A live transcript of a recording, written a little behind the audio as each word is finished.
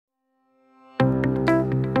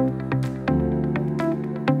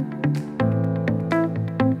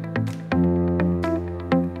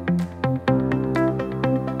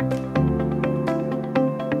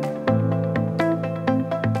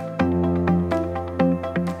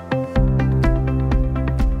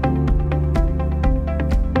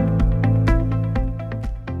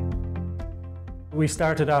We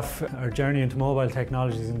started off our journey into mobile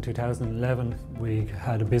technologies in 2011. We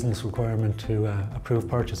had a business requirement to approve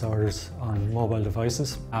purchase orders on mobile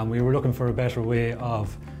devices, and we were looking for a better way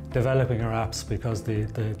of developing our apps because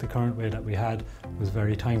the current way that we had was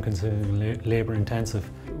very time-consuming and labour-intensive.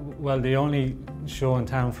 Well, the only show in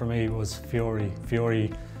town for me was Fiori.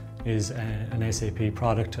 Fiori is an SAP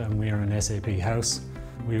product and we are an SAP house.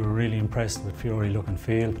 We were really impressed with Fiori look and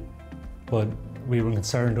feel, but we were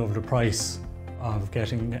concerned over the price of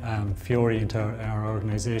getting Fiori into our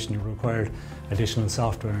organisation. It required additional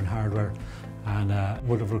software and hardware and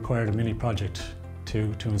would have required a mini project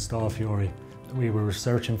to install Fiori. We were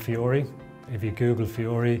researching Fiori. If you Google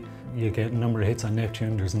Fiori, you get a number of hits on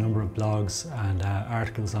Neptune. There's a number of blogs and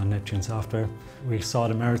articles on Neptune Software. We saw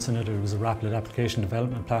the merits in it. It was a rapid application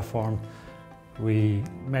development platform. We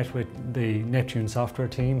met with the Neptune Software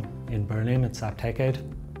team in Berlin at SAP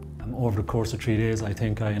TechEd. Over the course of 3 days, I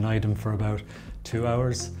think I annoyed them for about 2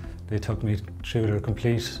 hours. They took me through their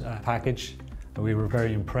complete package. We were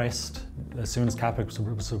very impressed. As soon as CapEx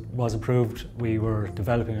was approved, we were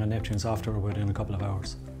developing on Neptune Software within a couple of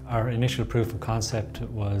hours. Our initial proof of concept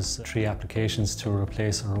was 3 applications to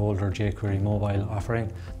replace our older jQuery mobile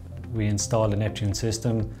offering. We installed a Neptune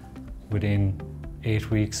system. Within 8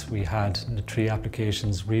 weeks, we had the 3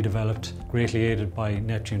 applications redeveloped, greatly aided by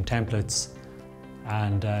Neptune templates,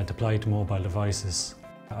 and deployed to mobile devices.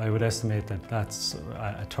 I would estimate that that's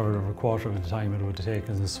a third or a quarter of the time it would have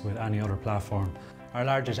taken us with any other platform. Our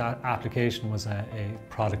largest application was a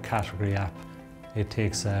product category app. It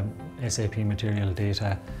takes SAP material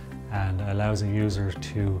data and allows a user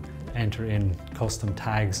to enter in custom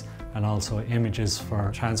tags and also images for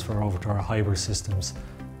transfer over to our hybrid systems,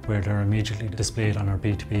 where they're immediately displayed on our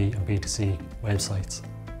B2B and B2C websites.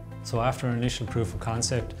 So after our initial proof of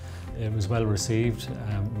concept, it was well received.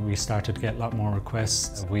 We started to get a lot more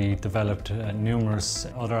requests. We developed numerous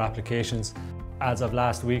other applications. As of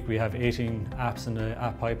last week, we have 18 apps in the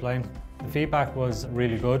app pipeline. The feedback was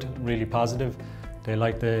really good, really positive. They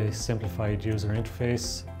liked the simplified user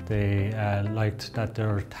interface. They liked that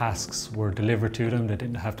their tasks were delivered to them. They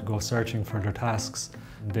didn't have to go searching for their tasks.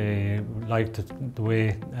 They liked the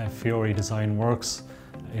way Fiori design works.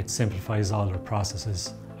 It simplifies all their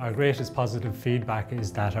processes. Our greatest positive feedback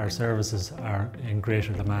is that our services are in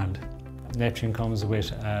greater demand. Neptune comes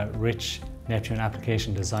with a rich Neptune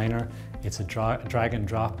application designer. It's a drag and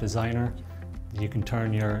drop designer. You can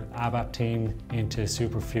turn your ABAP team into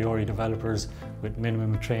super Fiori developers with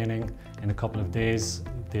minimum training. In a couple of days,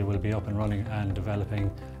 they will be up and running and developing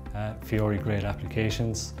Fiori grade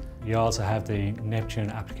applications. You also have the Neptune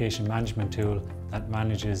application management tool that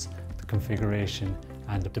manages the configuration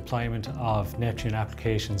and the deployment of Neptune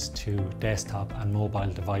applications to desktop and mobile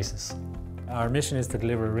devices. Our mission is to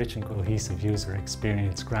deliver a rich and cohesive user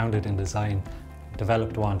experience grounded in design,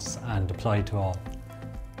 developed once and deployed to all.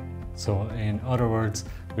 So in other words,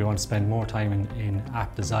 we want to spend more time in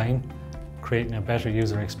app design, creating a better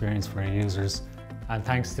user experience for our users, and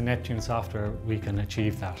thanks to Neptune Software, we can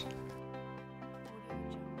achieve that.